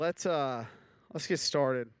Let's get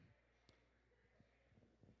started.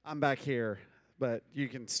 I'm back here, but you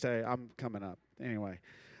can stay. I'm coming up anyway.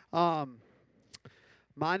 Um,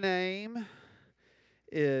 my name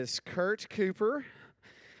is Kurt Cooper,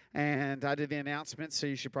 and I did the announcement, so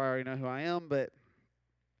you should probably already know who I am. But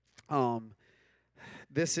um,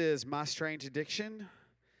 this is My Strange Addiction.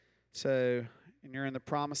 So, and you're in the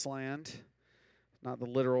promised land, not the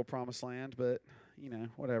literal promised land, but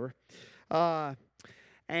whatever. Uh,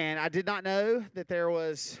 and I did not know that there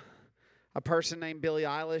was a person named Billie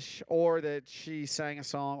Eilish, or that she sang a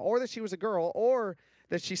song, or that she was a girl, or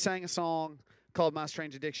that she sang a song called My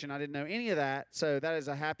Strange Addiction. I didn't know any of that, so that is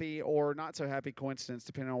a happy or not so happy coincidence,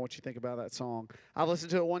 depending on what you think about that song. I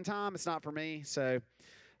listened to it one time. It's not for me, so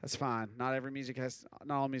that's fine. Not all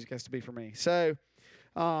music has to be for me. So,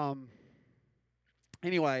 um,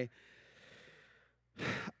 anyway,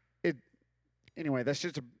 it that's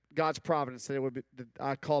just God's providence that it would be. That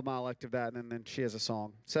I called my elective that, and then she has a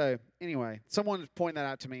song. So anyway, someone pointed that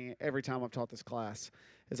out to me every time I've taught this class.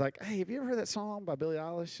 It's like, hey, have you ever heard that song by Billie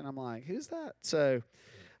Eilish? And I'm like, who's that? So,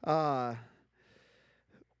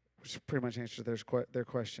 which pretty much answers their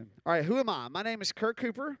question. All right, who am I? My name is Kurt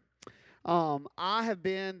Cooper. I have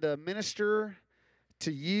been the minister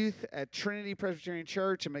to youth at Trinity Presbyterian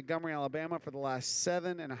Church in Montgomery, Alabama for the last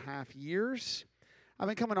 7.5 years. I've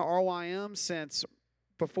been coming to RYM since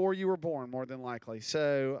before you were born, more than likely.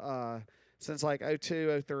 So since like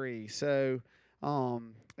 02, 03. So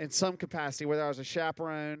in some capacity, whether I was a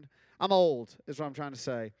chaperone, I'm old, is what I'm trying to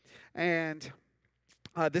say. And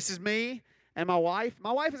this is me and my wife.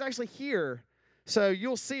 My wife is actually here, so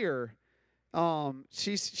you'll see her.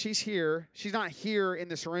 She's here. She's not here in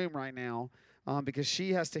this room right now because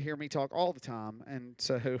she has to hear me talk all the time, and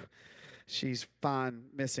so she's fine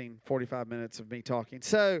missing 45 minutes of me talking.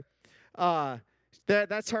 So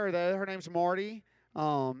that's her, though. Her name's Marty,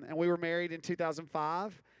 and we were married in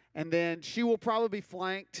 2005. And then she will probably be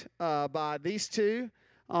flanked by these two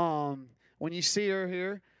when you see her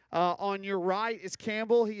here. On your right is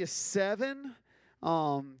Campbell. He is 7.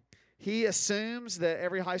 He assumes that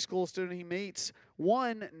every high school student he meets,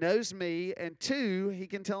 1, knows me, and 2, he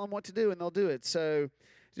can tell them what to do, and they'll do it. So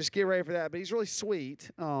just get ready for that. But he's really sweet.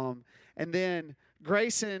 And then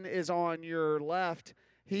Grayson is on your left.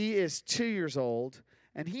 He is 2 years old,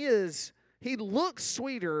 and he looks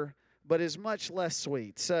sweeter, but is much less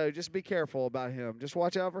sweet. So just be careful about him. Just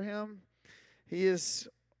watch out for him.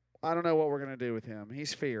 I don't know what we're going to do with him.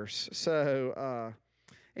 He's fierce. So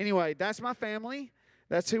anyway, that's my family.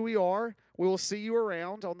 That's who we are. We will see you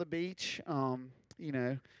around on the beach.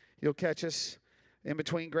 You'll catch us in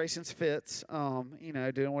between Grayson's fits,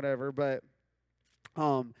 doing whatever. But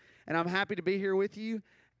and I'm happy to be here with you.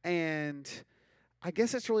 And I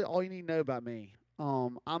guess that's really all you need to know about me.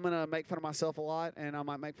 I'm going to make fun of myself a lot, and I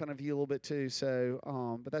might make fun of you a little bit too. So,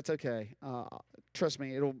 but that's okay. Trust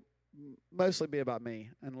me, it'll mostly be about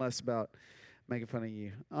me and less about making fun of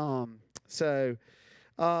you.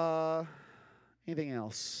 Anything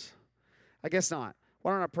else? I guess not.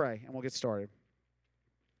 Why don't I pray, and we'll get started.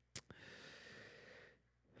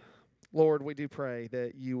 Lord, we do pray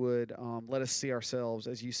that you would let us see ourselves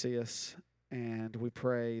as you see us, and we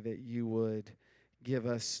pray that you would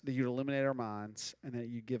that you'd illuminate our minds, and that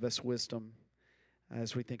you give us wisdom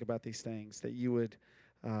as we think about these things, that you would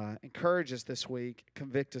encourage us this week,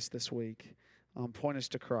 convict us this week, point us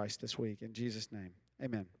to Christ this week. In Jesus' name,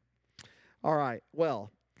 amen. All right,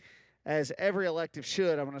 well, as every elective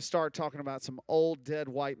should, I'm going to start talking about some old dead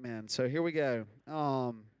white men. So here we go.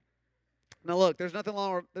 Now look, there's nothing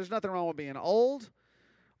wrong with being old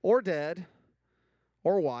or dead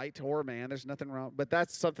or white or a man. There's nothing wrong, but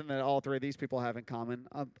that's something that all three of these people have in common,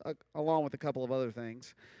 along with a couple of other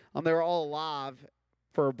things. They were all alive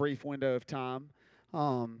for a brief window of time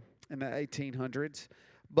in the 1800s,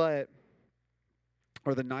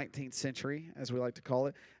 or the 19th century, as we like to call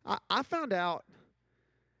it. I found out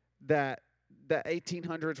that the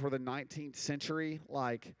 1800s were the 19th century,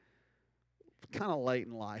 like, kind of late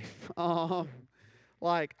in life.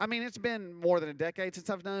 It's been more than a decade since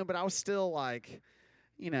I've known, but I was still like,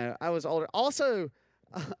 I was older. Also,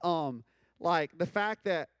 the fact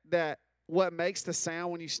that what makes the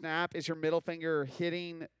sound when you snap is your middle finger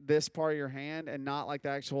hitting this part of your hand and not like the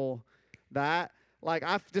actual that. Like,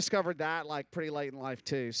 I've discovered that like pretty late in life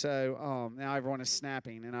too. So now everyone is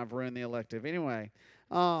snapping, and I've ruined the elective. Anyway,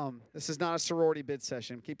 this is not a sorority bid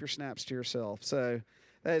session. Keep your snaps to yourself. So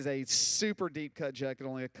that is a super deep cut joke that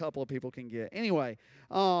only a couple of people can get. Anyway,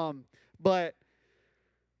 but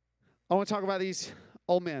I want to talk about these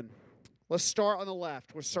old men. Let's start on the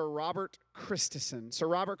left with Sir Robert Christison. Sir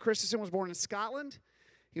Robert Christison was born in Scotland.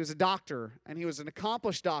 he was a doctor, and he was an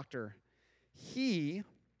accomplished doctor. He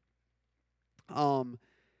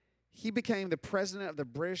became the president of the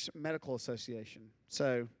British Medical Association.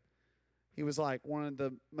 So he was like one of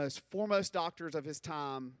the most foremost doctors of his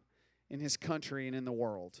time in his country and in the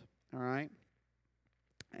world. All right?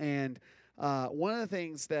 And one of the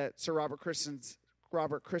things that Sir Robert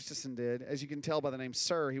Christensen did, as you can tell by the name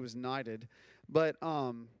Sir, he was knighted, but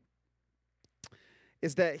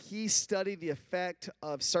is that he studied the effect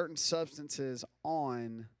of certain substances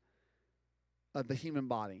on the human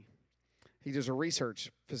body. He was a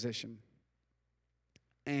research physician.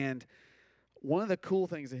 And one of the cool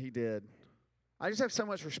things that he did, I just have so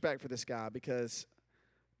much respect for this guy because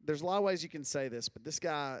there's a lot of ways you can say this, but this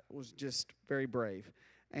guy was just very brave.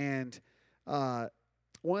 And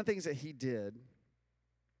one of the things that he did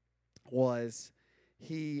was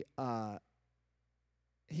he would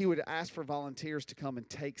ask for volunteers to come and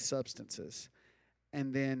take substances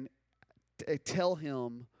and then tell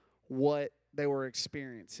him what they were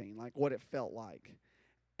experiencing, like what it felt like.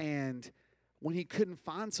 And when he couldn't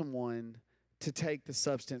find someone to take the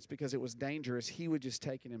substance because it was dangerous, he would just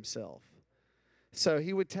take it himself. So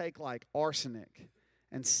he would take like arsenic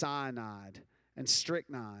and cyanide and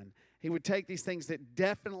strychnine. He would take these things that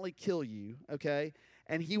definitely kill you, okay?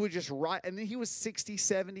 And he would just write, and then he was 60,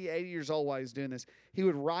 70, 80 years old while he was doing this. He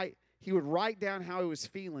would write down how he was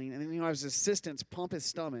feeling, and then his assistants pump his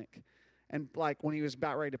stomach, and like when he was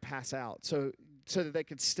about ready to pass out, so that they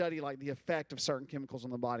could study like the effect of certain chemicals on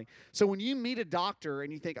the body. So when you meet a doctor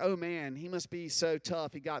and you think, oh man, he must be so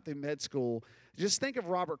tough, he got through med school, just think of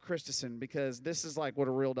Robert Christensen, because this is like what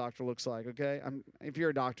a real doctor looks like, okay? If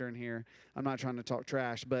you're a doctor in here, I'm not trying to talk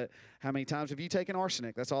trash, but how many times have you taken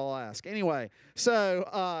arsenic? That's all I'll ask. Anyway,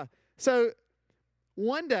 so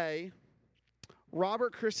one day,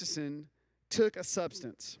 Robert Christensen took a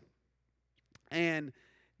substance, and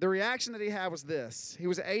the reaction that he had was this. He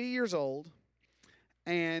was 80 years old,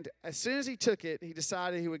 and as soon as he took it, he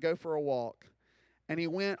decided he would go for a walk. And he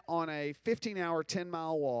went on a 15-hour,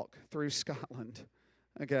 10-mile walk through Scotland,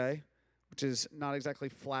 okay, which is not exactly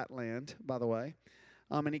flat land, by the way.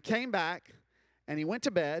 And he came back, and he went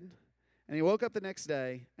to bed, and he woke up the next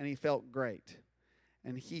day, and he felt great.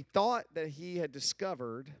 And he thought that he had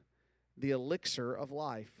discovered the elixir of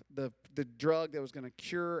life, the drug that was going to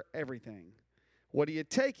cure everything. What he had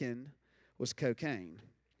taken was cocaine,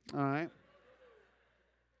 all right?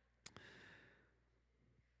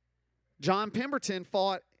 John Pemberton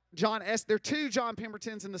fought John S. There are two John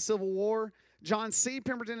Pembertons in the Civil War. John C.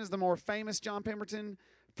 Pemberton is the more famous John Pemberton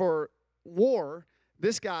for war.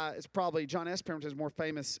 This guy is probably, John S. Pemberton is more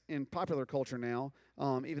famous in popular culture now,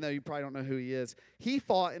 even though you probably don't know who he is. He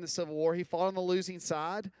fought in the Civil War. He fought on the losing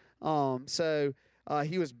side. So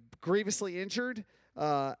he was grievously injured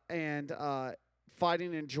and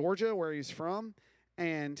fighting in Georgia, where he's from.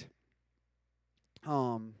 And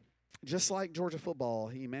just like Georgia football,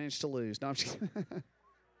 he managed to lose. No, I'm just kidding.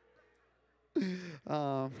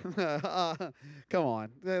 Come on.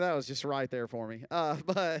 That was just right there for me.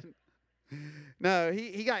 But no,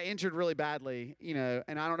 he got injured really badly,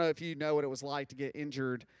 and I don't know if you know what it was like to get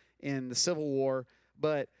injured in the Civil War,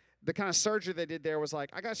 but the kind of surgery they did there was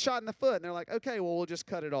like, I got shot in the foot. And they're like, okay, well, we'll just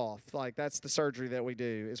cut it off. Like, that's the surgery that we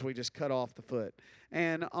do, is we just cut off the foot.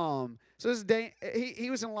 And so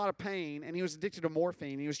he was in a lot of pain, and he was addicted to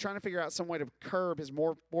morphine. He was trying to figure out some way to curb his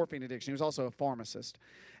morphine addiction. He was also a pharmacist.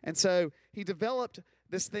 And so he developed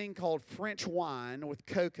this thing called French wine with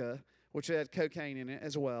coca, which had cocaine in it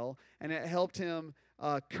as well. And it helped him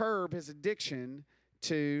curb his addiction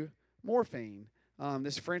to morphine.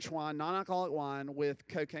 This French wine, non-alcoholic wine with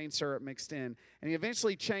cocaine syrup mixed in. And he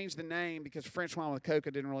eventually changed the name because French wine with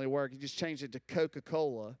coca didn't really work. He just changed it to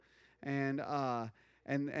Coca-Cola. And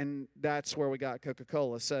that's where we got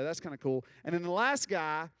Coca-Cola. So that's kind of cool. And then the last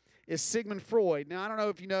guy is Sigmund Freud. Now, I don't know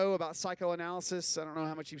if you know about psychoanalysis. I don't know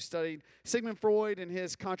how much you've studied. Sigmund Freud and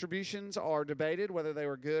his contributions are debated, whether they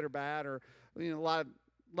were good or bad, or a lot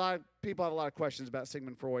of people have a lot of questions about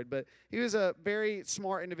Sigmund Freud, but he was a very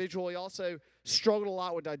smart individual. He also struggled a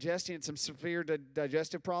lot with digestion and some severe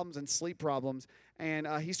digestive problems and sleep problems, and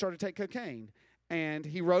he started to take cocaine. And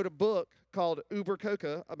he wrote a book called Uber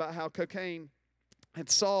Coca about how cocaine had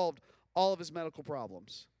solved all of his medical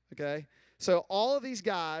problems, okay? So all of these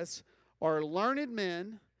guys are learned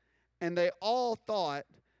men, and they all thought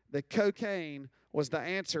that cocaine was the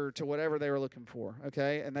answer to whatever they were looking for,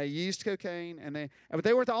 okay? And they used cocaine, but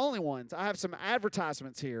they weren't the only ones. I have some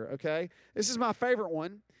advertisements here, okay? This is my favorite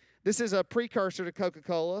one. This is a precursor to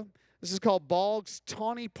Coca-Cola. This is called Boggs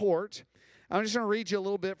Tawny Port. I'm just going to read you a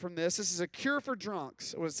little bit from this. This is a cure for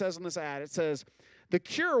drunks, what it says on this ad. It says, the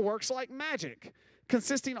cure works like magic.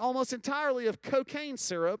 consisting almost entirely of cocaine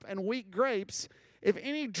syrup and weak grapes. If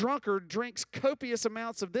any drunkard drinks copious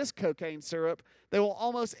amounts of this cocaine syrup, they will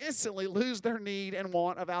almost instantly lose their need and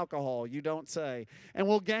want of alcohol, you don't say, and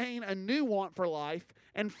will gain a new want for life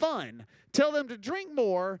and fun. Tell them to drink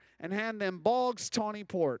more and hand them Boggs Tawny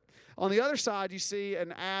Port. On the other side, you see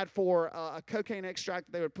an ad for a cocaine extract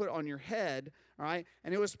that they would put on your head, all right?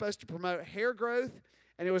 And it was supposed to promote hair growth,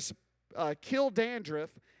 and it was kill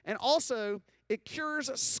dandruff, and also it cures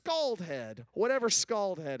scald head, whatever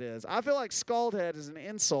scald head is. I feel like scald head is an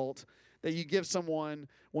insult that you give someone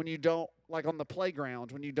when you don't, like on the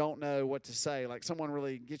playground, when you don't know what to say. Like someone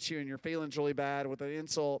really gets you and your feelings really bad with an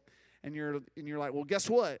insult, and you're like, well, guess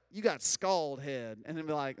what? You got scald head. And then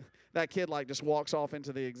like that kid like just walks off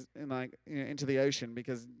into the ocean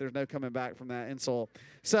because there's no coming back from that insult.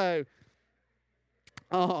 So,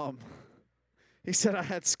 he said, I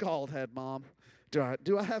had scald head, Mom.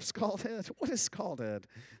 Do I have scald head? What is scald head?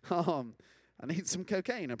 I need some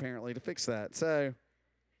cocaine, apparently, to fix that. So,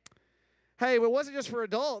 hey, but it wasn't just for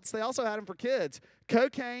adults. They also had them for kids.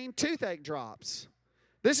 Cocaine toothache drops.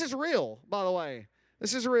 This is real, by the way.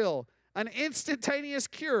 This is real. An instantaneous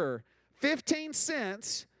cure. 15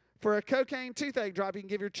 cents for a cocaine toothache drop you can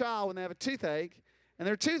give your child when they have a toothache, and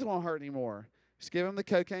their tooth won't hurt anymore. Just give them the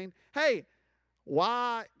cocaine. Hey,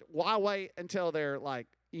 why wait until they're like,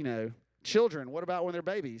 children? What about when they're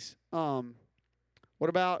babies? What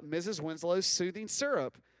about Mrs. Winslow's soothing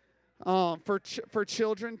syrup for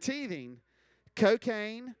children teething?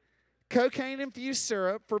 Cocaine infused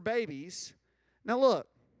syrup for babies. Now look,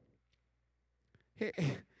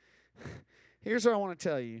 here's what I want to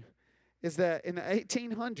tell you, is that in the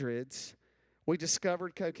 1800s, we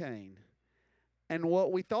discovered cocaine. And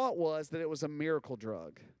what we thought was that it was a miracle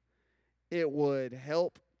drug. It would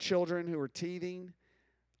help children who were teething.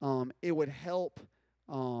 It would help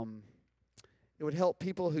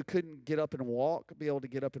people who couldn't get up and walk be able to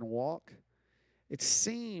get up and walk. It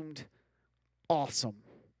seemed awesome,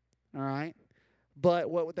 all right? But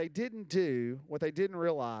what they didn't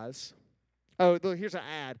realize, look, here's an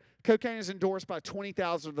ad. Cocaine is endorsed by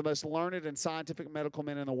 20,000 of the most learned and scientific medical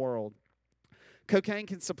men in the world. Cocaine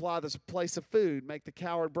can supply the place of food, make the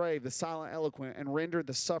coward brave, the silent eloquent, and render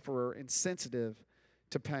the sufferer insensitive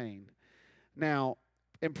to pain. Now,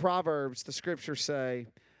 in Proverbs, the scriptures say,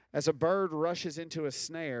 as a bird rushes into a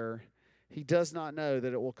snare, he does not know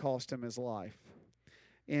that it will cost him his life.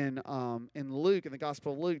 In Luke, in the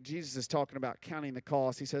Gospel of Luke, Jesus is talking about counting the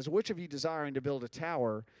cost. He says, which of you desiring to build a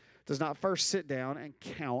tower does not first sit down and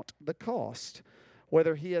count the cost,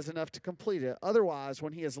 whether he has enough to complete it? Otherwise,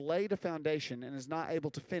 when he has laid a foundation and is not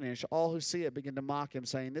able to finish, all who see it begin to mock him,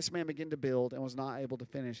 saying, this man began to build and was not able to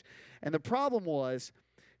finish. And the problem was,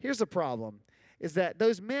 here's the problem, is that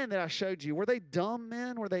those men that I showed you, were they dumb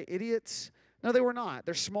men? Were they idiots? No, they were not.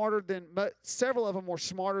 They're smarter than, several of them were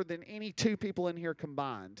smarter than any two people in here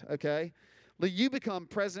combined, okay? You become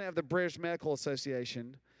president of the British Medical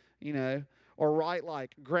Association, or write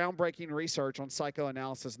like groundbreaking research on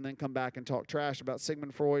psychoanalysis and then come back and talk trash about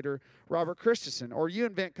Sigmund Freud or Robert Christensen, or you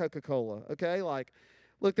invent Coca-Cola, okay? Like,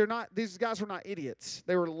 look, these guys were not idiots.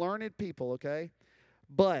 They were learned people, okay?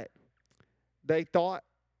 But they thought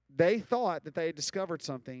that they had discovered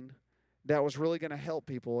something that was really going to help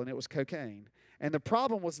people, and it was cocaine. And the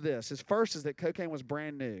problem was this, first is that cocaine was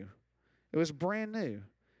brand new. It was brand new.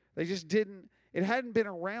 They just it hadn't been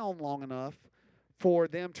around long enough for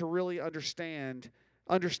them to really understand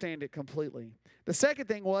it completely. The second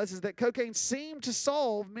thing is that cocaine seemed to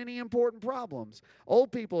solve many important problems.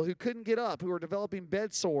 Old people who couldn't get up, who were developing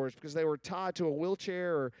bed sores because they were tied to a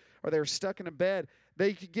wheelchair or they were stuck in a bed,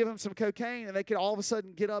 they could give them some cocaine and they could all of a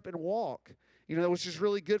sudden get up and walk. Which is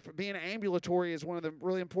really good for being ambulatory is one of the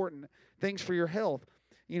really important things for your health,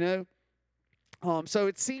 So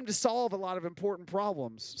it seemed to solve a lot of important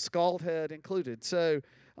problems, scald head included. So,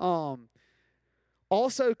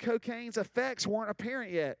 also, cocaine's effects weren't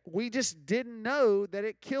apparent yet. We just didn't know that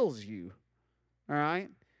it kills you, all right?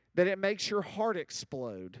 That it makes your heart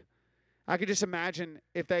explode. I could just imagine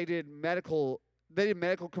if they did medical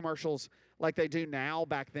commercials like they do now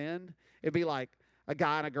back then. It'd be like a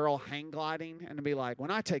guy and a girl hang gliding, and it'd be like,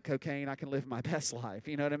 when I take cocaine, I can live my best life.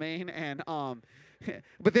 You know what I mean? And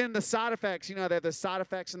but then the side effects, they have the side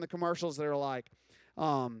effects in the commercials that are like,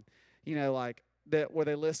 like, that where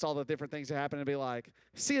they list all the different things that happen and be like,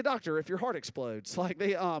 see a doctor if your heart explodes. Like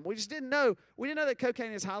we just didn't know. We didn't know that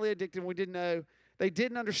cocaine is highly addictive. They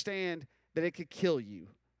didn't understand that it could kill you.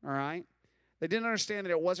 All right? They didn't understand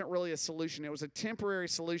that it wasn't really a solution. It was a temporary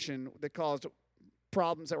solution that caused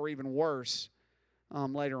problems that were even worse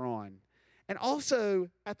later on. And also,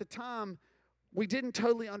 at the time, we didn't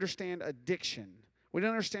totally understand addiction. We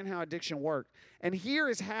didn't understand how addiction worked. And here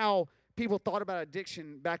is how people thought about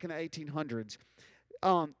addiction back in the 1800s.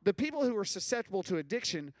 The people who were susceptible to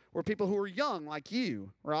addiction were people who were young, like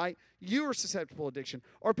you, right? You were susceptible to addiction.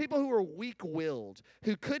 Or people who were weak-willed,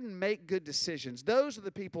 who couldn't make good decisions. Those are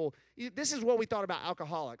the people. This is what we thought about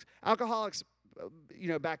alcoholics. Alcoholics,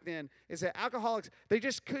 back then, is that alcoholics, they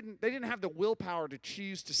didn't have the willpower to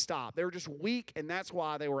choose to stop. They were just weak, and that's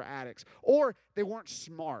why they were addicts. Or they weren't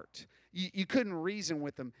smart. You couldn't reason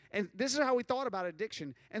with them. And this is how we thought about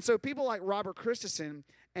addiction. And so people like Robert Christensen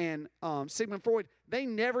and Sigmund Freud, they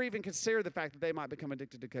never even considered the fact that they might become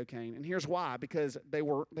addicted to cocaine. And here's why. Because they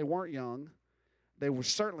weren't young. They were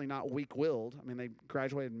certainly not weak-willed. I mean, they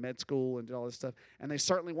graduated med school and did all this stuff. And they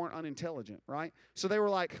certainly weren't unintelligent, right? So they were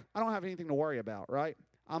like, I don't have anything to worry about, right?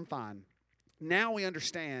 I'm fine. Now we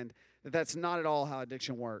understand that that's not at all how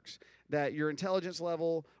addiction works. That your intelligence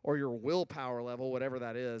level or your willpower level, whatever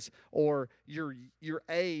that is, or your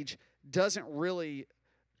age doesn't really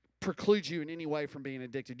preclude you in any way from being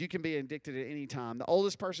addicted. You can be addicted at any time. The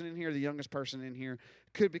oldest person in here, the youngest person in here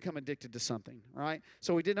could become addicted to something, right?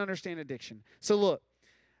 So we didn't understand addiction. So look,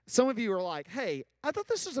 some of you are like, hey, I thought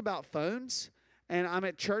this was about phones, and I'm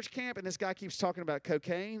at church camp, and this guy keeps talking about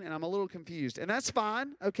cocaine, and I'm a little confused. And that's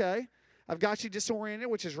fine, okay? I've got you disoriented,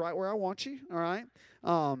 which is right where I want you, all right?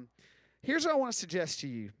 Here's what I want to suggest to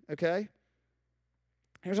you, okay?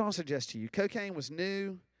 Here's what I want to suggest to you. Cocaine was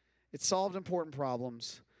new. It solved important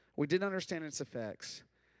problems. We didn't understand its effects.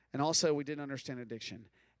 And also, we didn't understand addiction.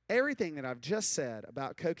 Everything that I've just said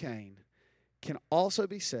about cocaine can also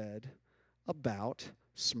be said about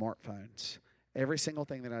smartphones. Every single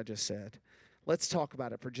thing that I just said. Let's talk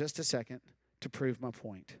about it for just a second to prove my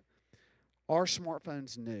point. Are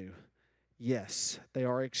smartphones new? Yes, they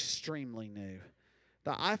are extremely new.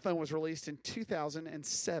 The iPhone was released in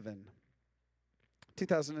 2007.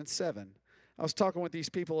 2007. I was talking with these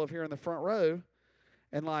people over here in the front row,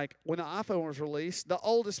 and like when the iPhone was released, the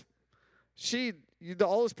oldest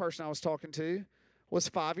person I was talking to was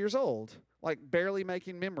 5 years old, like barely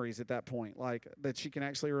making memories at that point, like that she can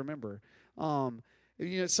actually remember. Some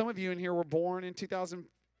of you in here were born in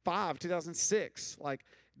 2005, 2006. Like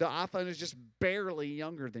the iPhone is just barely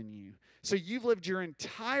younger than you. So you've lived your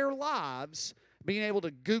entire lives being able to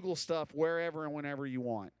Google stuff wherever and whenever you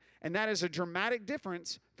want. And that is a dramatic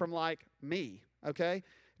difference from like me, okay?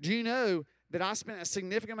 Do you know that I spent a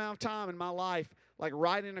significant amount of time in my life like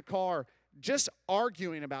riding in a car just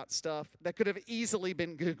arguing about stuff that could have easily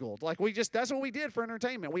been Googled? Like that's what we did for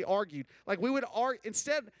entertainment. We argued. Like we would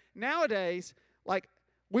instead nowadays, like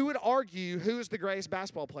we would argue who is the greatest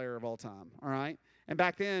basketball player of all time, all right? And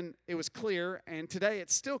back then it was clear, and today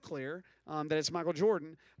it's still clear that it's Michael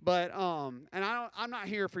Jordan. But I'm not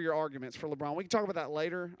here for your arguments for LeBron. We can talk about that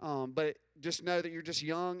later. But just know that you're just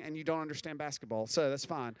young and you don't understand basketball, so that's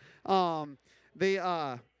fine.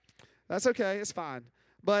 That's okay. It's fine.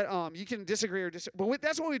 But you can disagree or disagree. But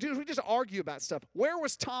that's what we do is we just argue about stuff. Where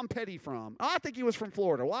was Tom Petty from? Oh, I think he was from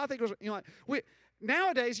Florida. Well, I think it was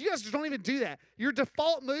nowadays, you guys just don't even do that. Your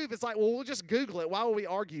default move is like, well, we'll just Google it. Why would we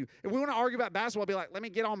argue? If we want to argue about basketball, I'll be like, let me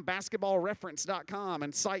get on basketballreference.com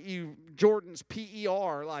and cite you Jordan's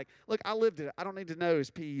PER. Like, look, I lived it. I don't need to know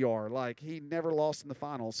his PER. Like, he never lost in the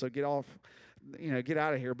finals, so get out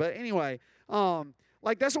of here. But anyway,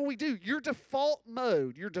 like that's what we do. Your default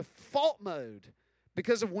mode,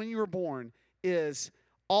 because of when you were born, is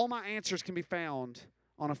all my answers can be found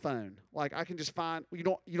on a phone. Like I can just find, you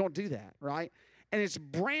don't do that, right? And it's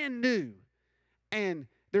brand new, and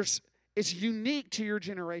it's unique to your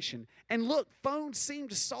generation. And look, phones seem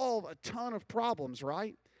to solve a ton of problems,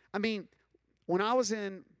 right? I mean, when I was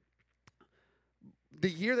in the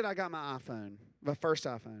year that I got my first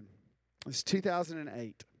iPhone, it was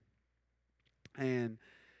 2008, and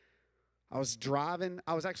I was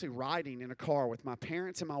actually riding in a car with my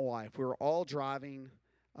parents and my wife. We were all driving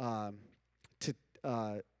to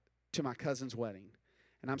my cousin's wedding,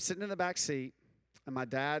 and I'm sitting in the back seat. And my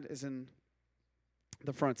dad is in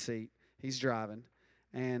the front seat. He's driving.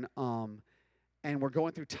 And we're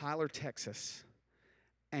going through Tyler, Texas.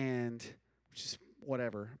 And which is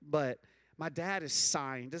whatever. But my dad is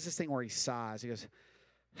sighing. He does this thing where he sighs. He goes,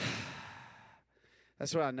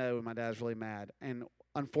 that's what I know when my dad's really mad. And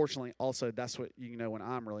unfortunately, also, that's what you know when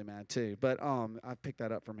I'm really mad too. But I picked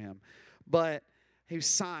that up from him. But he was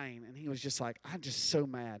sighing, and he was just like, I'm just so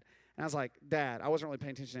mad. And I was like, Dad, I wasn't really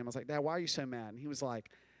paying attention to him. I was like, Dad, why are you so mad? And he was like,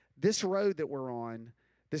 this road that we're on,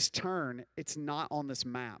 this turn, it's not on this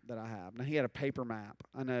map that I have. Now, he had a paper map.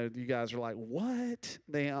 I know you guys are like, what?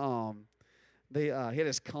 He had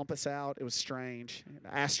his compass out. It was strange.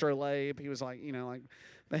 Astrolabe. He was like, it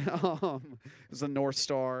was the North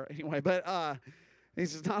Star. Anyway, but He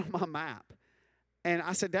says, not on my map. And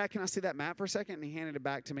I said, Dad, can I see that map for a second? And he handed it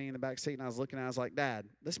back to me in the back seat, and I was looking at it. I was like, Dad,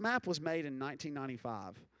 this map was made in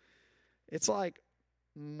 1995. It's like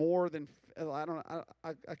more than,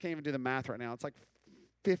 I can't even do the math right now. It's like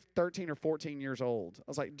 13 or 14 years old. I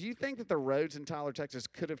was like, do you think that the roads in Tyler, Texas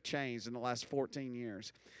could have changed in the last 14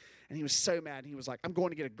 years? And he was so mad. He was like, I'm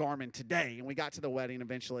going to get a Garmin today. And we got to the wedding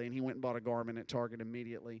eventually, and he went and bought a Garmin at Target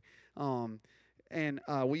immediately.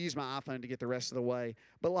 We used my iPhone to get the rest of the way.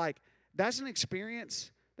 But, like, that's an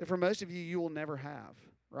experience that for most of you will never have,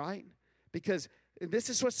 right? Because this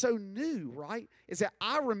is what's so new, right? Is that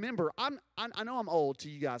I remember, I know I'm old to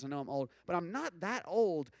you guys. I know I'm old, but I'm not that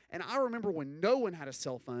old. And I remember when no one had a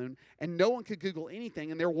cell phone and no one could Google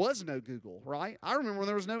anything, and there was no Google, right? I remember when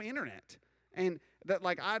there was no internet. And that,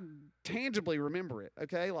 like, I tangibly remember it,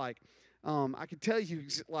 okay? Like, I could tell you,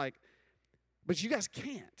 like, but you guys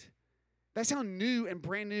can't. That's how new and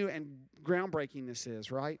brand new and groundbreaking this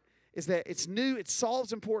is, right? Is that it's new, it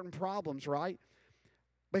solves important problems, right?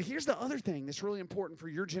 But here's the other thing that's really important for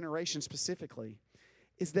your generation specifically,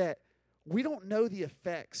 is that we don't know the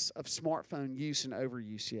effects of smartphone use and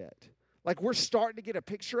overuse yet. Like, we're starting to get a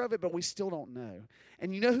picture of it, but we still don't know.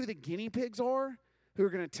 And you know who the guinea pigs are who are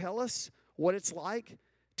going to tell us what it's like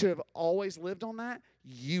to have always lived on that?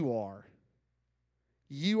 You are.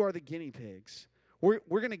 You are the guinea pigs. We're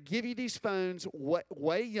going to give you these phones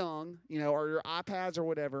way young, or your iPads or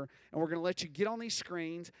whatever, and we're going to let you get on these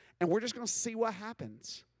screens, and we're just going to see what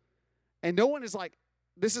happens. And no one is like,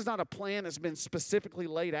 this is not a plan that's been specifically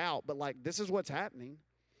laid out, but like, this is what's happening.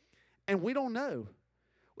 And we don't know.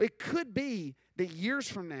 It could be that years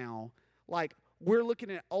from now, like, we're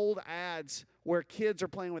looking at old ads where kids are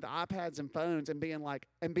playing with iPads and phones and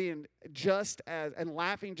being just as, and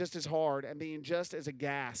laughing just as hard and being just as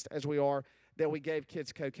aghast as we are that we gave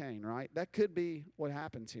kids cocaine, right? That could be what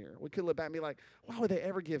happens here. We could look back and be like, why would they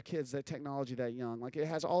ever give kids that technology that young? Like, it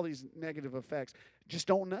has all these negative effects. Just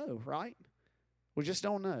don't know, right? We just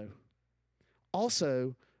don't know.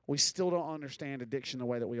 Also, we still don't understand addiction the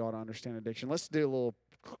way that we ought to understand addiction. Let's do a little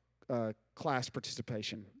class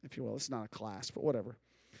participation, if you will. It's not a class, but whatever.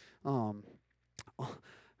 No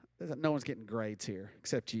one's getting grades here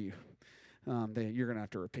except you. You're going to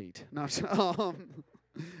have to repeat. No,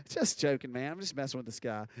 just joking, man. I'm just messing with this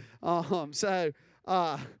guy.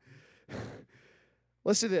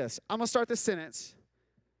 Let's do this. I'm going to start this sentence.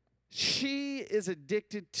 She is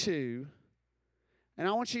addicted to, and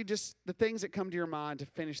I want you just, the things that come to your mind to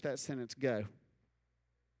finish that sentence, go.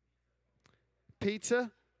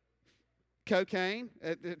 Pizza, cocaine.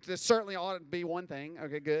 It certainly ought to be one thing.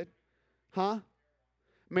 Okay, good. Huh?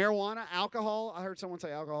 Marijuana, alcohol. I heard someone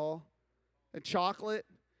say alcohol. And chocolate.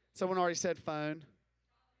 Someone already said phone.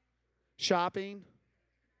 Shopping.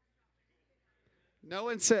 No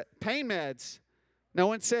one said pain meds. No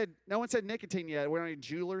one said nicotine yet. We don't need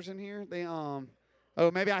jewelers in here. They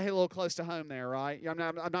maybe I hit a little close to home there, right?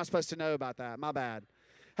 I'm not supposed to know about that. My bad.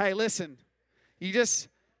 Hey, listen. You just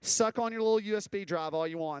suck on your little USB drive all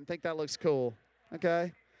you want and think that looks cool.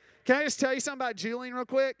 Okay? Can I just tell you something about Julian real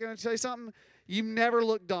quick? Can I tell you something? You never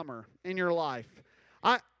look dumber in your life.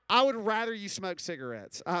 I would rather you smoke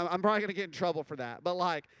cigarettes. I'm probably going to get in trouble for that. But,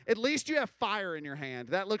 like, at least you have fire in your hand.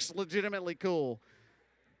 That looks legitimately cool.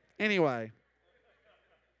 Anyway.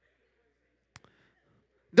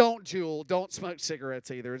 Don't smoke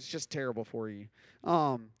cigarettes either. It's just terrible for you.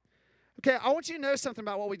 Okay, I want you to know something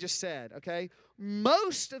about what we just said, okay?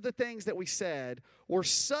 Most of the things that we said were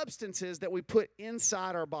substances that we put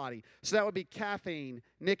inside our body. So that would be caffeine,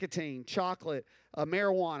 nicotine, chocolate,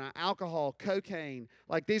 marijuana, alcohol, cocaine.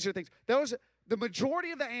 Like, these are things. The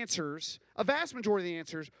majority of the answers, a vast majority of the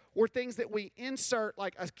answers, were things that we insert,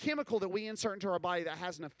 like a chemical that we insert into our body that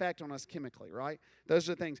has an effect on us chemically, right? Those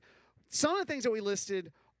are the things. Some of the things that we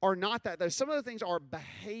listed are not that, though. Some of the things are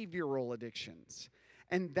behavioral addictions.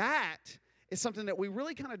 And that is something that we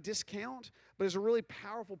really kind of discount, but is a really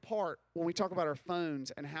powerful part when we talk about our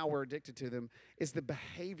phones and how we're addicted to them, is the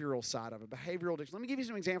behavioral side of it, behavioral addiction. Let me give you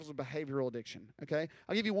some examples of behavioral addiction, okay?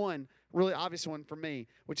 I'll give you one, really obvious one for me,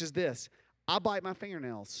 which is this. I bite my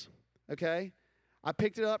fingernails, okay? I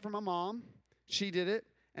picked it up from my mom. She did it,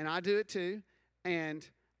 and I do it too. And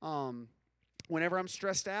whenever I'm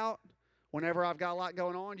stressed out, whenever I've got a lot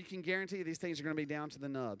going on, you can guarantee these things are going to be down to the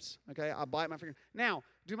nubs, okay? I bite my finger. Now,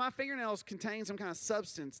 do my fingernails contain some kind of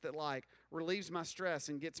substance that, like, relieves my stress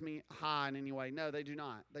and gets me high in any way? No, they do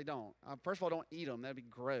not. They don't. First of all, don't eat them. That'd be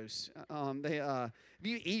gross. If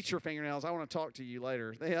you eat your fingernails, I want to talk to you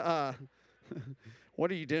later.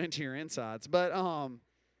 What are you doing to your insides? But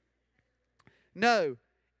no,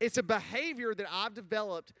 it's a behavior that I've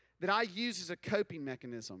developed that I use as a coping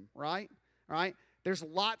mechanism, right? All right? there's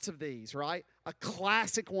lots of these, right? A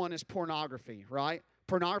classic one is pornography, right?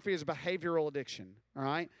 Pornography is a behavioral addiction, all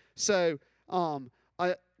right? So,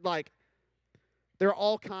 like, there are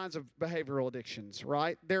all kinds of behavioral addictions,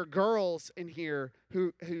 right? There are girls in here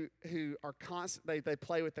who are constant. They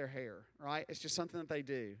play with their hair, right? It's just something that they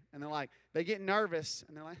do, and they're like, they get nervous,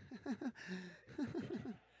 and they're like,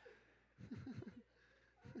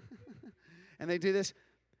 and they do this.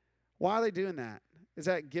 Why are they doing that? Is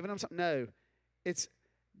that giving them something? No, it's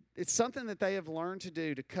something that they have learned to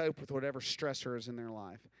do to cope with whatever stressor is in their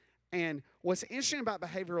life. And what's interesting about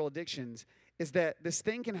behavioral addictions is that this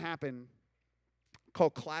thing can happen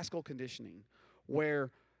called classical conditioning,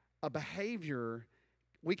 where a behavior,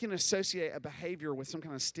 we can associate a behavior with some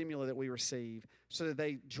kind of stimuli that we receive so that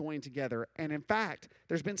they join together. And in fact,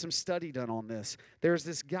 there's been some study done on this. There's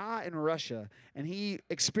this guy in Russia, and he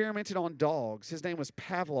experimented on dogs. His name was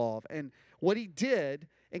Pavlov. And what he did,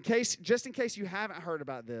 just in case you haven't heard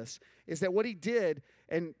about this, is that what he did,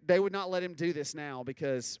 and they would not let him do this now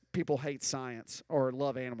because people hate science or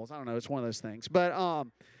love animals. I don't know. It's one of those things. But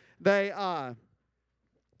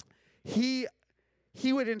he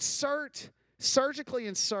would surgically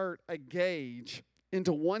insert a gauge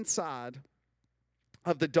into one side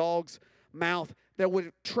of the dog's mouth that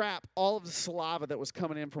would trap all of the saliva that was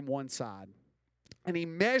coming in from one side. And he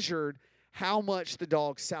measured how much the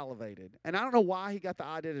dog salivated. And I don't know why he got the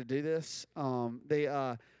idea to do this.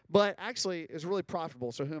 But actually, it was really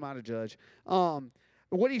profitable, so who am I to judge?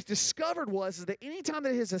 What he discovered was that anytime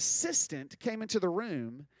that his assistant came into the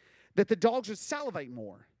room, that the dogs would salivate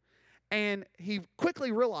more. And he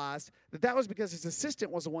quickly realized that that was because his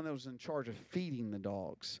assistant was the one that was in charge of feeding the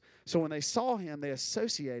dogs. So when they saw him, they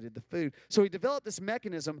associated the food. So he developed this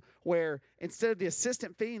mechanism where instead of the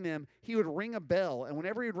assistant feeding them, he would ring a bell. And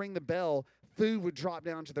whenever he would ring the bell, food would drop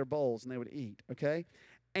down to their bowls and they would eat, okay?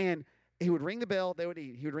 And he would ring the bell, they would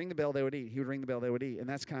eat. He would ring the bell, they would eat. He would ring the bell, they would eat. And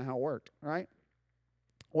that's kind of how it worked, right?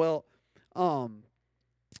 Well,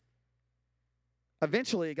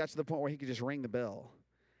 eventually it got to the point where he could just ring the bell.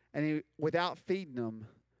 And without feeding them,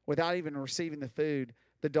 without even receiving the food,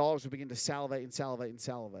 the dogs would begin to salivate and salivate and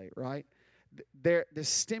salivate, right? The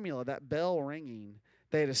stimuli, that bell ringing,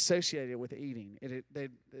 they had associated with eating. They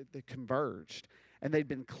converged. And they'd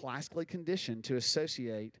been classically conditioned to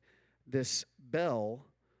associate this bell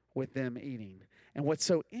with them eating. And what's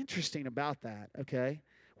so interesting about that, okay,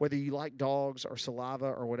 whether you like dogs or saliva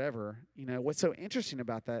or whatever, what's so interesting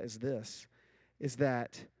about that is this, is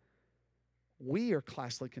that we are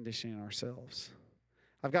classically conditioning ourselves.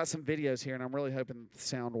 I've got some videos here, and I'm really hoping the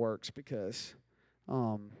sound works because, I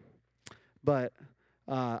want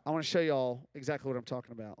to show y'all exactly what I'm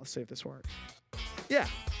talking about. Let's see if this works. Yeah.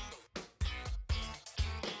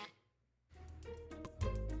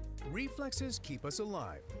 Reflexes keep us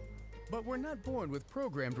alive, but we're not born with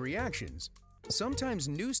programmed reactions. Sometimes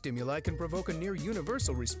new stimuli can provoke a near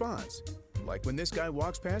universal response, like when this guy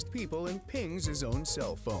walks past people and pings his own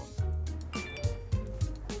cell phone.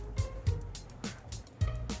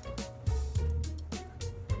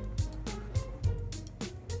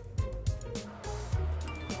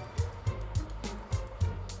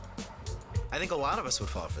 I think a lot of us would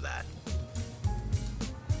fall for that.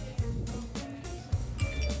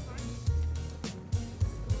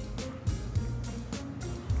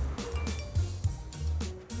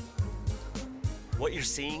 What you're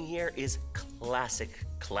seeing here is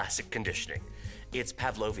classic conditioning. It's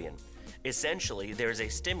Pavlovian. Essentially, there is a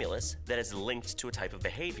stimulus that is linked to a type of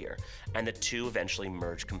behavior, and the two eventually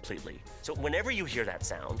merge completely. So whenever you hear that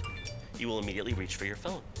sound, you will immediately reach for your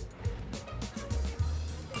phone.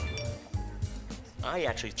 I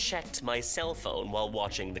actually checked my cell phone while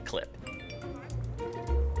watching the clip.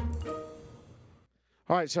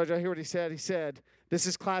 All right, so did I hear what he said? He said, this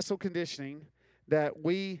is classical conditioning, that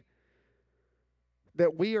we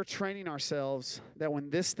are training ourselves that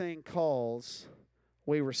when this thing calls,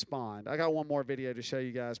 we respond. I got one more video to show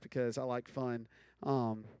you guys because I like fun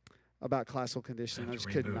about classical conditioning. I just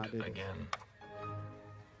could not do it again.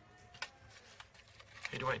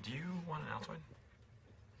 Hey, Dwight, do you want an Altoid?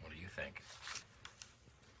 What do you think?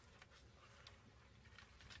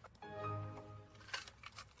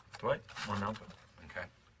 Dwight, want an Altoid? Okay.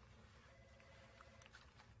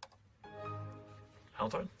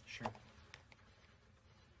 Altoid? Sure.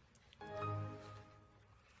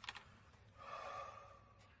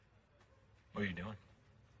 What are you doing?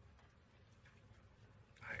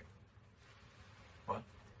 What?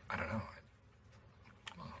 I don't know.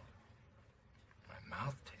 Well, my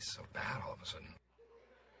mouth tastes so bad all of a sudden.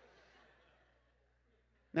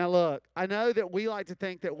 Now, look, I know that we like to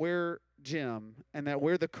think that we're Jim and that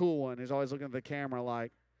we're the cool one who's always looking at the camera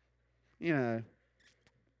like,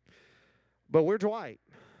 But we're Dwight.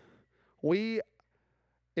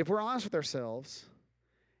 If we're honest with ourselves,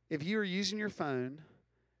 if you are using your phone,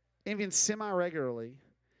 even semi-regularly,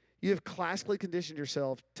 you have classically conditioned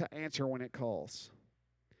yourself to answer when it calls.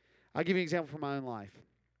 I'll give you an example from my own life.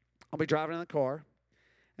 I'll be driving in the car,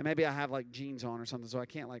 and maybe I have like jeans on or something, so I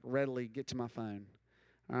can't like readily get to my phone.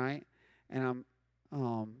 All right? And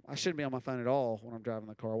I shouldn't be on my phone at all when I'm driving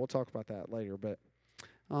the car. We'll talk about that later. But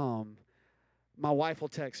my wife will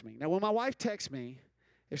text me. Now, when my wife texts me,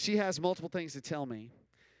 if she has multiple things to tell me,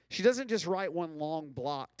 she doesn't just write one long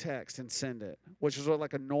block text and send it, which is what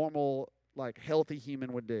like a normal, like healthy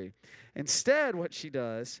human would do. Instead, what she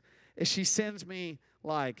does is she sends me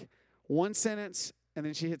like one sentence, and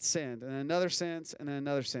then she hits send, and another sentence, and then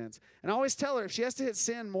another sentence. And I always tell her if she has to hit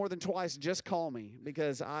send more than twice, just call me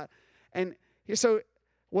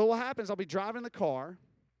what will happen is I'll be driving in the car,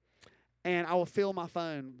 and I will feel my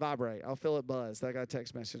phone vibrate. I'll feel it buzz that I got a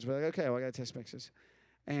text message. But like, okay, well, I got a text message.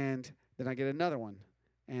 And then I get another one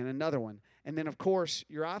and another one. And then, of course,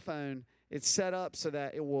 your iPhone, it's set up so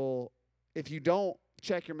that it will, if you don't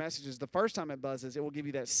check your messages the first time it buzzes, it will give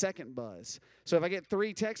you that second buzz. So if I get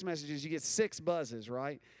 3 text messages, you get 6 buzzes,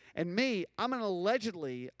 right? And me, I'm a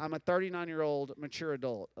 39-year-old mature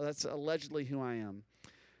adult. That's allegedly who I am.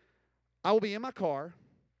 I will be in my car,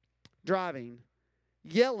 driving,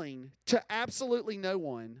 yelling to absolutely no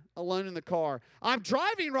one, alone in the car. I'm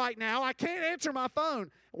driving right now. I can't answer my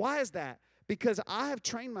phone. Why is that? Because I have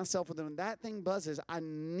trained myself with when that thing buzzes, I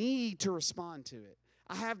need to respond to it.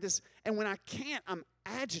 I have this, and when I can't, I'm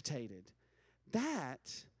agitated. That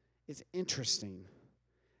is interesting.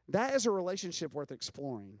 That is a relationship worth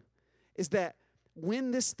exploring. Is that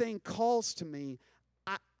when this thing calls to me,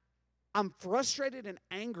 I'm frustrated and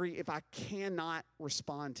angry if I cannot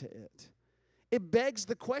respond to it. It begs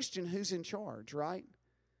the question, who's in charge, right?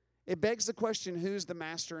 It begs the question, who's the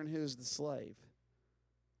master and who's the slave?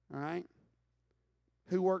 All right?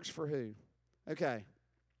 Who works for who? Okay.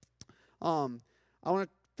 I want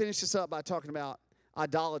to finish this up by talking about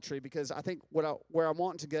idolatry, because I think where I'm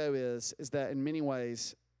wanting to go is that in many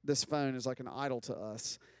ways this phone is like an idol to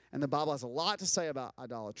us. And the Bible has a lot to say about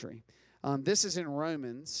idolatry. This is in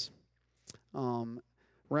Romans.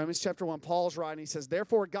 Romans chapter 1, Paul's writing, he says,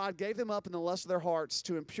 "Therefore God gave them up in the lust of their hearts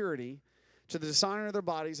to impurity, to the dishonor of their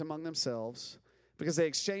bodies among themselves, because they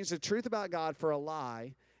exchanged the truth about God for a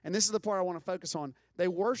lie." And this is the part I want to focus on. They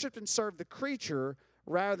worshiped and served the creature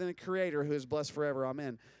rather than the Creator, who is blessed forever.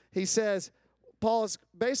 Amen. He says, Paul is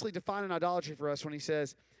basically defining idolatry for us when he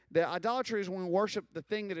says that idolatry is when we worship the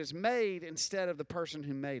thing that is made instead of the person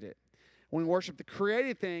who made it. When we worship the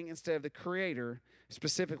created thing instead of the Creator,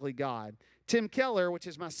 specifically God. Tim Keller, which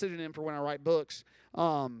is my pseudonym for when I write books,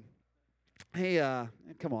 come on,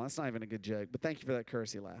 that's not even a good joke, but thank you for that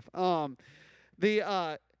courtesy laugh.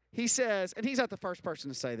 He says, and he's not the first person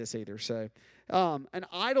to say this either, so an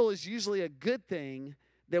idol is usually a good thing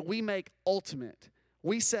that we make ultimate.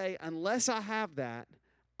 We say, unless I have that,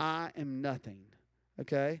 I am nothing,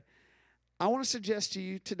 okay? I want to suggest to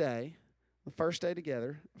you today, the first day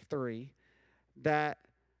together of 3, that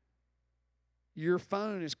your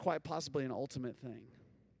phone is quite possibly an ultimate thing.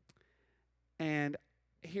 And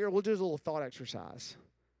here, we'll do a little thought exercise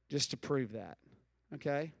just to prove that,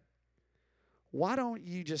 okay? Why don't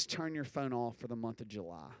you just turn your phone off for the month of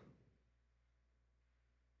July?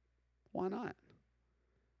 Why not?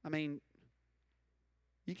 I mean,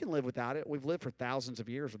 you can live without it. We've lived for thousands of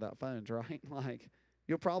years without phones, right? Like,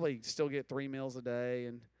 you'll probably still get 3 meals a day.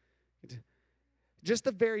 And just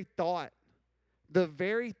the very thought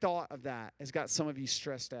of that has got some of you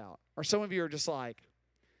stressed out. Or some of you are just like,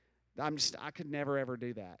 I could never, ever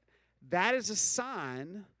do that. That is a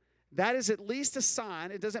sign. That is at least a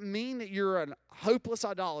sign. It doesn't mean that you're a hopeless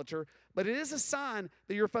idolater, but it is a sign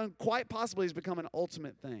that your phone quite possibly has become an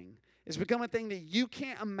ultimate thing. It's become a thing that you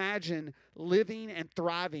can't imagine living and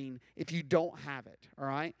thriving if you don't have it, all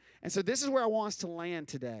right? And so this is where I want us to land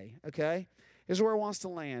today, okay? This is where I want us to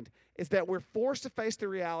land, is that we're forced to face the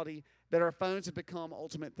reality that our phones have become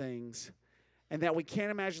ultimate things and that we can't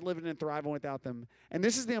imagine living and thriving without them. And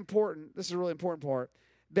this is a really important part,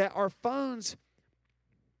 that our phones,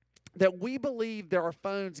 that we believe that our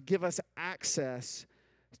phones give us access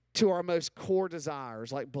to our most core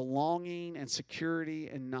desires, like belonging and security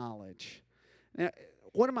and knowledge. Now,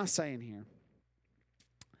 what am I saying here?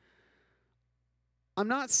 I'm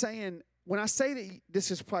not saying, when I say that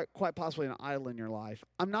this is quite possibly an idol in your life,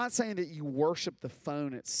 I'm not saying that you worship the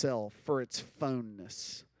phone itself for its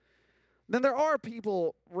phoneness. Then there are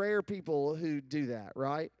people, rare people, who do that,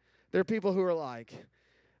 right? There are people who are like,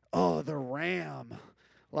 oh, the RAM,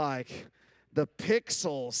 like the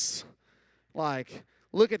pixels, like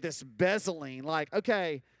look at this bezeling. Like,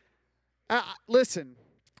 okay, listen,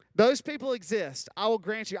 those people exist. I will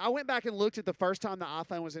grant you. I went back and looked at the first time the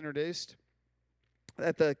iPhone was introduced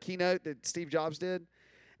at the keynote that Steve Jobs did.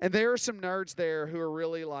 And there are some nerds there who are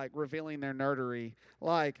really, like, revealing their nerdery.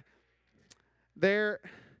 Like,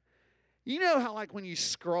 you know how, like, when you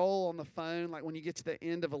scroll on the phone, like, when you get to the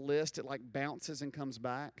end of a list, it, like, bounces and comes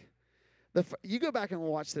back? You go back and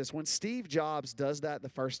watch this. When Steve Jobs does that the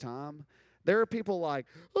first time, there are people like,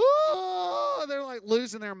 oh, they're, like,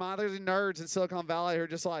 losing their mind. There's nerds in Silicon Valley who are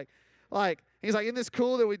just like, he's like, isn't this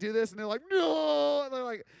cool that we do this? And they're like, no. And they're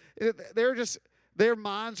like, their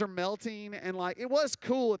minds are melting. And, like, it was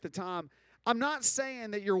cool at the time. I'm not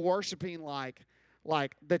saying that you're worshiping, like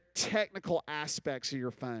the technical aspects of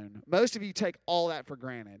your phone. Most of you take all that for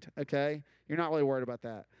granted, okay? You're not really worried about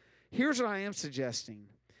that. Here's what I am suggesting,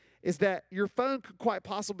 is that your phone could quite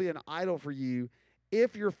possibly be an idol for you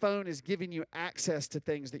if your phone is giving you access to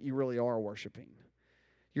things that you really are worshiping.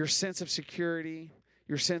 Your sense of security,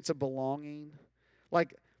 your sense of belonging,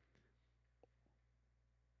 like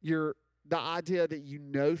the idea that you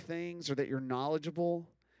know things or that you're knowledgeable.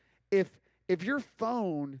 If your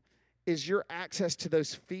phone is your access to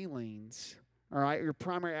those feelings, all right, your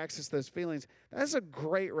primary access to those feelings, that's a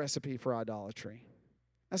great recipe for idolatry.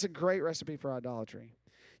 That's a great recipe for idolatry.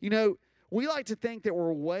 You know, we like to think that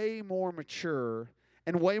we're way more mature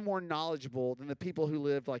and way more knowledgeable than the people who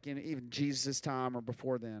lived, like, in even Jesus' time or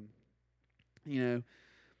before then. You know,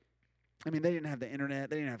 I mean, they didn't have the internet.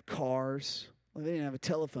 They didn't have cars. They didn't have a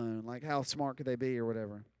telephone. Like, how smart could they be or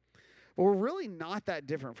whatever? But we're really not that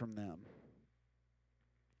different from them.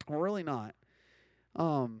 We're really not.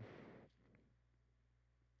 Have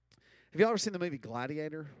you ever seen the movie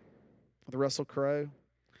Gladiator with Russell Crowe?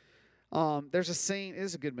 There's a scene. It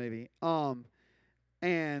is a good movie.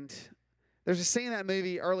 And there's a scene in that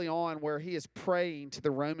movie early on where he is praying to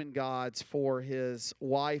the Roman gods for his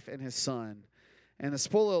wife and his son. And the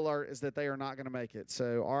spoiler alert is that they are not going to make it.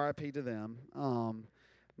 So R.I.P. to them.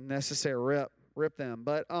 Necessary rip them.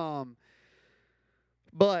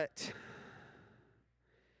 But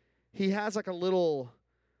he has like a little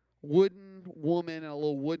wooden woman and a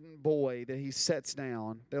little wooden boy that he sets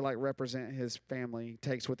down. They like represent his family. He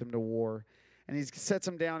takes with him to war. And he sets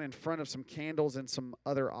them down in front of some candles and some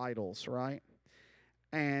other idols, right?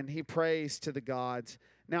 And he prays to the gods.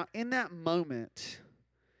 Now, in that moment,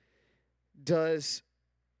 does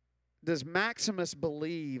Maximus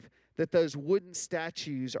believe that those wooden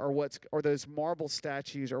statues or those marble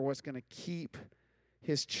statues are what's going to keep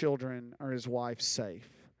his children or his wife safe?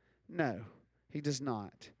 No, he does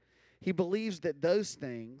not. He believes that those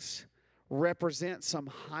things represent some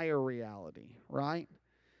higher reality, right?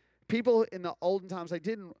 People in the olden times, they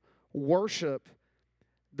didn't worship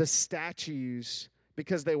the statues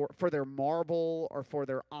because they were for their marble or for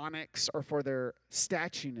their onyx or for their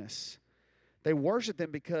statueness. They worshiped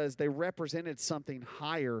them because they represented something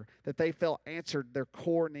higher that they felt answered their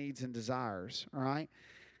core needs and desires, all right?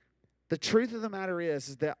 The truth of the matter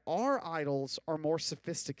is that our idols are more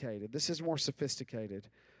sophisticated. This is more sophisticated.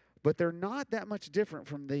 But they're not that much different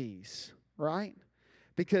from these, right?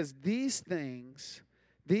 Because these things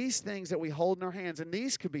that we hold in our hands, and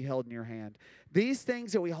these could be held in your hand, these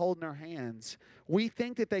things that we hold in our hands, we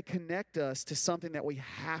think that they connect us to something that we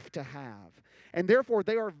have to have. And therefore,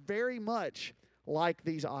 they are very much like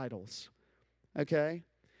these idols, okay?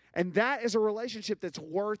 And that is a relationship that's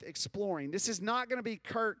worth exploring. This is not going to be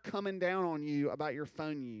Kurt coming down on you about your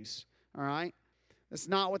phone use, all right? That's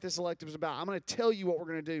not what this elective is about. I'm going to tell you what we're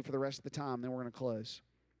going to do for the rest of the time, then we're going to close.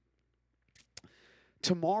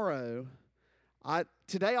 Today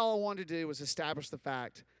all I wanted to do was establish the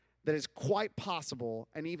fact that it's quite possible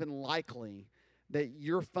and even likely that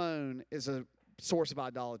your phone is a source of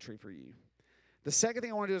idolatry for you. The second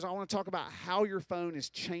thing I want to do is I want to talk about how your phone is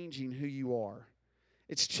changing who you are.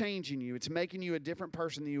 It's changing you. It's making you a different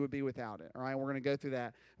person than you would be without it. All right, we're going to go through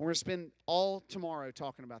that. We're going to spend all tomorrow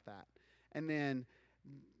talking about that. And then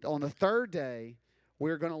on the third day,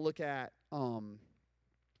 we're going to look at a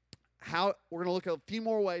few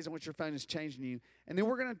more ways in which your phone is changing you. And then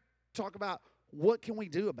we're going to talk about what can we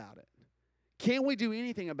do about it. Can we do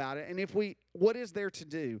anything about it? And what is there to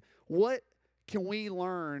do? What can we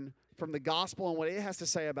learn from the gospel and what it has to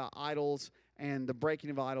say about idols and the breaking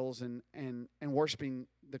of idols and worshiping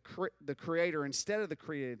the creator instead of the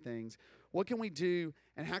created things? What can we do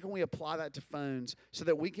and how can we apply that to phones so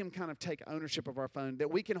that we can kind of take ownership of our phone, that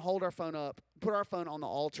we can hold our phone up, put our phone on the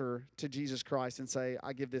altar to Jesus Christ and say,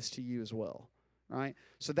 I give this to you as well, right?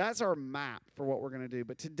 So that's our map for what we're going to do.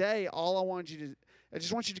 But today, I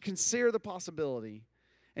just want you to consider the possibility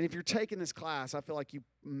And if you're taking this class, I feel like you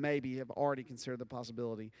maybe have already considered the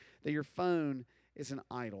possibility that your phone is an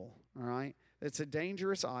idol, all right? It's a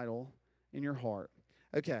dangerous idol in your heart.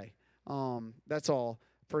 Okay, that's all.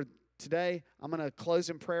 For today, I'm going to close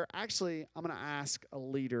in prayer. Actually, I'm going to ask a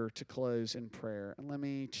leader to close in prayer. And let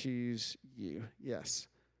me choose you. Yes.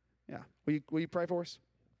 Yeah. Will you pray for us?